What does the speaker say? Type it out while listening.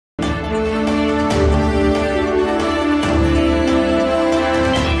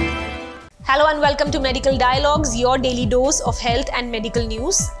Hello and welcome to Medical Dialogues, your daily dose of health and medical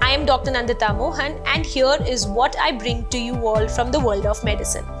news. I am Dr. Nandita Mohan and here is what I bring to you all from the world of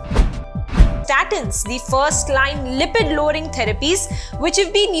medicine. Statins, the first-line lipid-lowering therapies which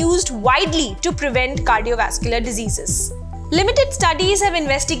have been used widely to prevent cardiovascular diseases. Limited studies have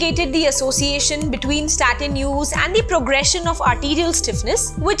investigated the association between statin use and the progression of arterial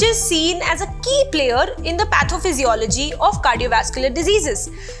stiffness, which is seen as a key player in the pathophysiology of cardiovascular diseases.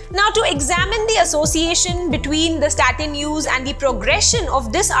 Now, to examine the association between the statin use and the progression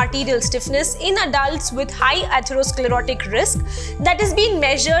of this arterial stiffness in adults with high atherosclerotic risk that is being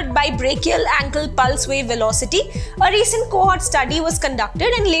measured by brachial ankle pulse wave velocity, a recent cohort study was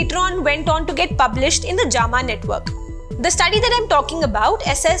conducted and later on went on to get published in the JAMA network. The study that I'm talking about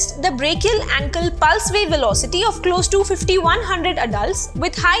assessed the brachial ankle pulse wave velocity of close to 5,100 adults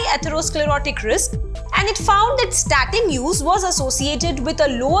with high atherosclerotic risk, and it found that statin use was associated with a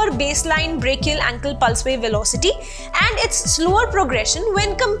lower baseline brachial ankle pulse wave velocity and its slower progression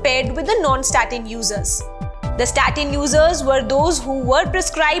when compared with the non-statin users. The statin users were those who were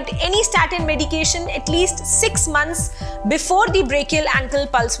prescribed any statin medication at least 6 months before the brachial ankle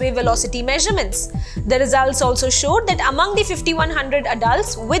pulse wave velocity measurements. The results also showed that among the 5,100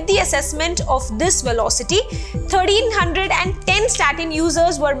 adults with the assessment of this velocity, 1,310 statin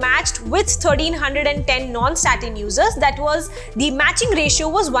users were matched with 1,310 non-statin users. That was, the matching ratio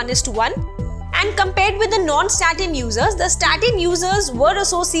was 1:1. And compared with the non-statin users, the statin users were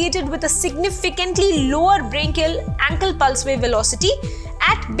associated with a significantly lower brachial ankle pulse wave velocity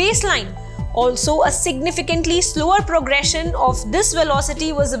at baseline. Also, a significantly slower progression of this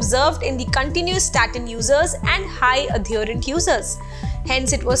velocity was observed in the continuous statin users and high adherent users.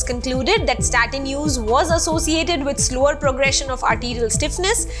 Hence, it was concluded that statin use was associated with slower progression of arterial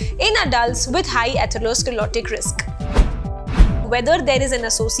stiffness in adults with high atherosclerotic risk. Whether there is an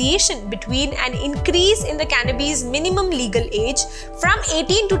association between an increase in the cannabis minimum legal age from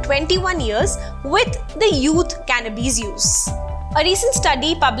 18 to 21 years with the youth cannabis use. A recent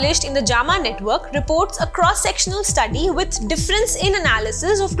study published in the JAMA network reports a cross-sectional study with difference in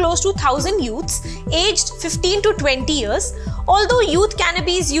analysis of close to 1,000 youths aged 15 to 20 years, although youth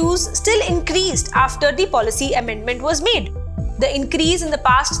cannabis use still increased after the policy amendment was made. The increase in the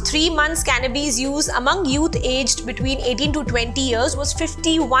past 3 months cannabis use among youth aged between 18 to 20 years was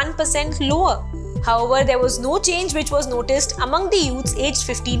 51% lower. However, there was no change which was noticed among the youths aged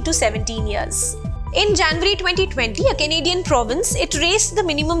 15 to 17 years. In January 2020, a Canadian province, it raised the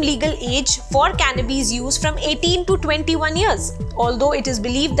minimum legal age for cannabis use from 18 to 21 years. Although it is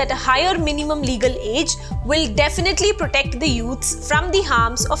believed that a higher minimum legal age will definitely protect the youths from the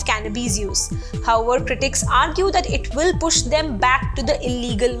harms of cannabis use. However, critics argue that it will push them back to the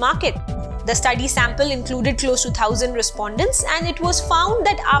illegal market. The study sample included close to 1,000 respondents, and it was found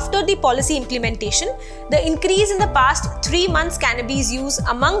that after the policy implementation, the increase in the past 3 months cannabis use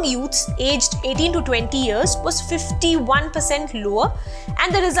among youths aged 18 to 20 years was 51% lower,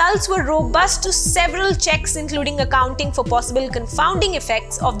 and the results were robust to several checks, including accounting for possible confounding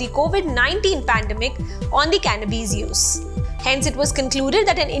effects of the COVID-19 pandemic on the cannabis use. Hence, it was concluded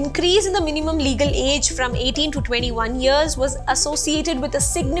that an increase in the minimum legal age from 18 to 21 years was associated with a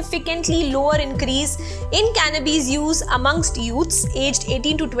significantly lower increase in cannabis use amongst youths aged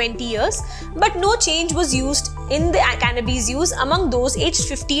 18 to 20 years, but no change was used in the cannabis use among those aged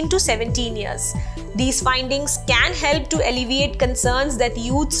 15 to 17 years. These findings can help to alleviate concerns that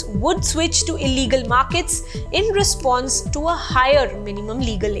youths would switch to illegal markets in response to a higher minimum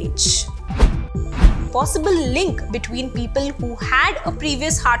legal age. Possible link between people who had a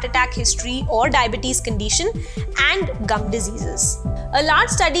previous heart attack history or diabetes condition and gum diseases. A large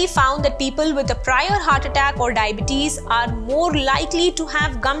study found that people with a prior heart attack or diabetes are more likely to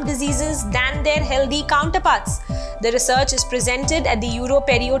have gum diseases than their healthy counterparts. The research is presented at the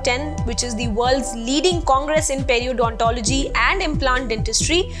Europerio 10, which is the world's leading congress in periodontology and implant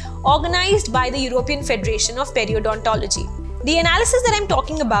dentistry, organized by the European Federation of Periodontology. The analysis that I'm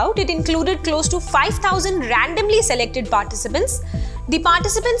talking about, it included close to 5,000 randomly selected participants. The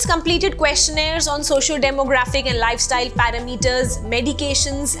participants completed questionnaires on socio-demographic and lifestyle parameters,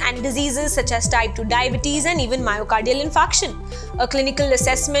 medications and diseases such as type 2 diabetes and even myocardial infarction. A clinical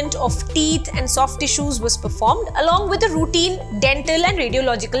assessment of teeth and soft tissues was performed along with a routine dental and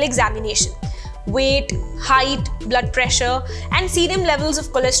radiological examination. Weight, height, blood pressure and serum levels of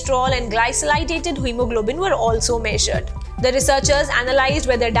cholesterol and glycosylated hemoglobin were also measured. The researchers analyzed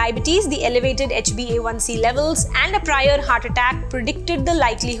whether diabetes, the elevated HbA1c levels, and a prior heart attack predicted the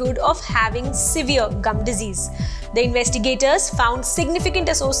likelihood of having severe gum disease. The investigators found significant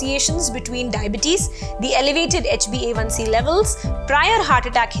associations between diabetes, the elevated HbA1c levels, prior heart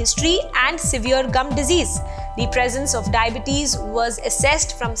attack history, and severe gum disease. The presence of diabetes was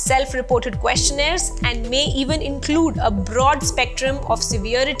assessed from self-reported questionnaires and may even include a broad spectrum of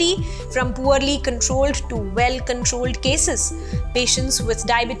severity from poorly controlled to well-controlled cases. Patients with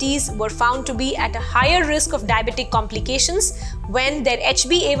diabetes were found to be at a higher risk of diabetic complications when their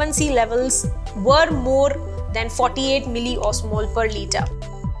HbA1c levels were more than 48 milliosmol per liter.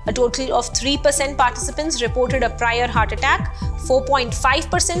 A total of 3% participants reported a prior heart attack,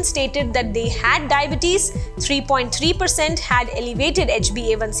 4.5% stated that they had diabetes, 3.3% had elevated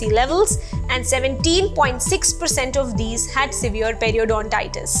HbA1c levels, and 17.6% of these had severe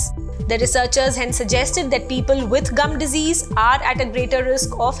periodontitis. The researchers hence suggested that people with gum disease are at a greater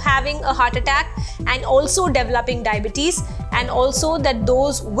risk of having a heart attack and also developing diabetes, and also that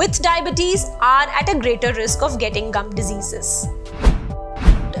those with diabetes are at a greater risk of getting gum diseases.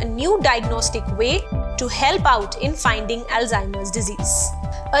 A new diagnostic way to help out in finding Alzheimer's disease.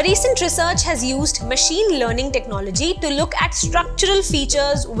 A recent research has used machine learning technology to look at structural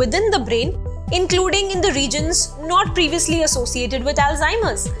features within the brain, including in the regions not previously associated with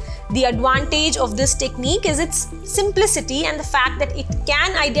Alzheimer's. The advantage of this technique is its simplicity and the fact that it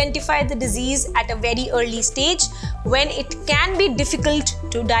can identify the disease at a very early stage when it can be difficult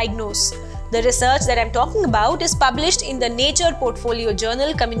to diagnose. The research that I'm talking about is published in the Nature Portfolio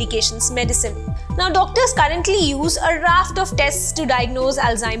journal Communications Medicine. Now, doctors currently use a raft of tests to diagnose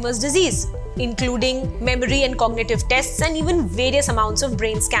Alzheimer's disease, including memory and cognitive tests and even various amounts of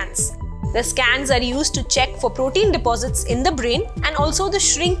brain scans. The scans are used to check for protein deposits in the brain and also the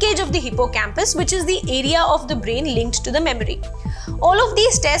shrinkage of the hippocampus, which is the area of the brain linked to the memory. All of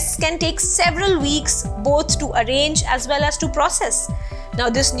these tests can take several weeks both to arrange as well as to process. Now,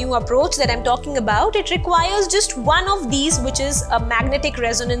 this new approach that I'm talking about, it requires just one of these, which is a magnetic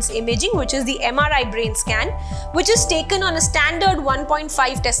resonance imaging, which is the MRI brain scan, which is taken on a standard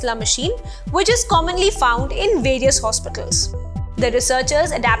 1.5 Tesla machine, which is commonly found in various hospitals. The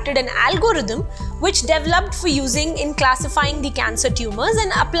researchers adapted an algorithm which developed for using in classifying the cancer tumors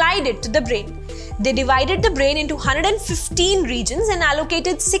and applied it to the brain. They divided the brain into 115 regions and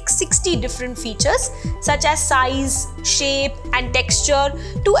allocated 660 different features such as size, shape, and texture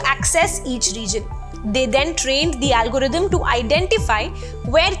to access each region. They then trained the algorithm to identify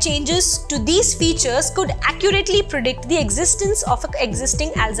where changes to these features could accurately predict the existence of an existing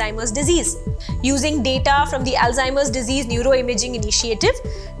Alzheimer's disease. Using data from the Alzheimer's Disease Neuroimaging Initiative,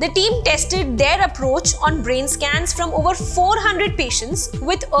 the team tested their approach on brain scans from over 400 patients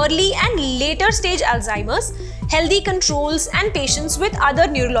with early and later stage Alzheimer's, healthy controls, and patients with other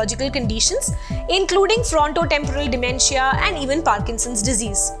neurological conditions, including frontotemporal dementia and even Parkinson's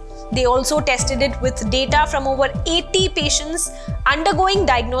disease. They also tested it with data from over 80 patients undergoing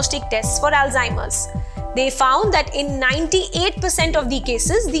diagnostic tests for Alzheimer's. They found that in 98% of the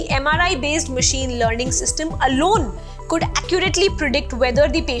cases, the MRI-based machine learning system alone could accurately predict whether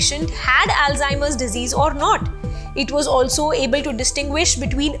the patient had Alzheimer's disease or not. It was also able to distinguish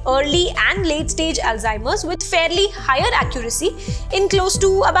between early and late-stage Alzheimer's with fairly higher accuracy in close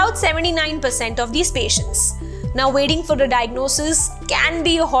to about 79% of these patients. Now, waiting for the diagnosis can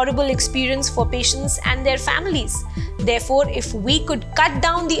be a horrible experience for patients and their families. Therefore, if we could cut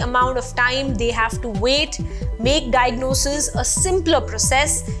down the amount of time they have to wait, make diagnosis a simpler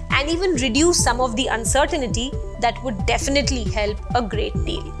process, and even reduce some of the uncertainty, that would definitely help a great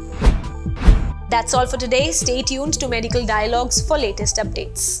deal. That's all for today. Stay tuned to Medical Dialogues for latest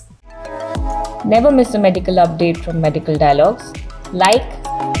updates. Never miss a medical update from Medical Dialogues. Like,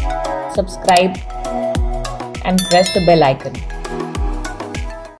 subscribe, and press the bell icon.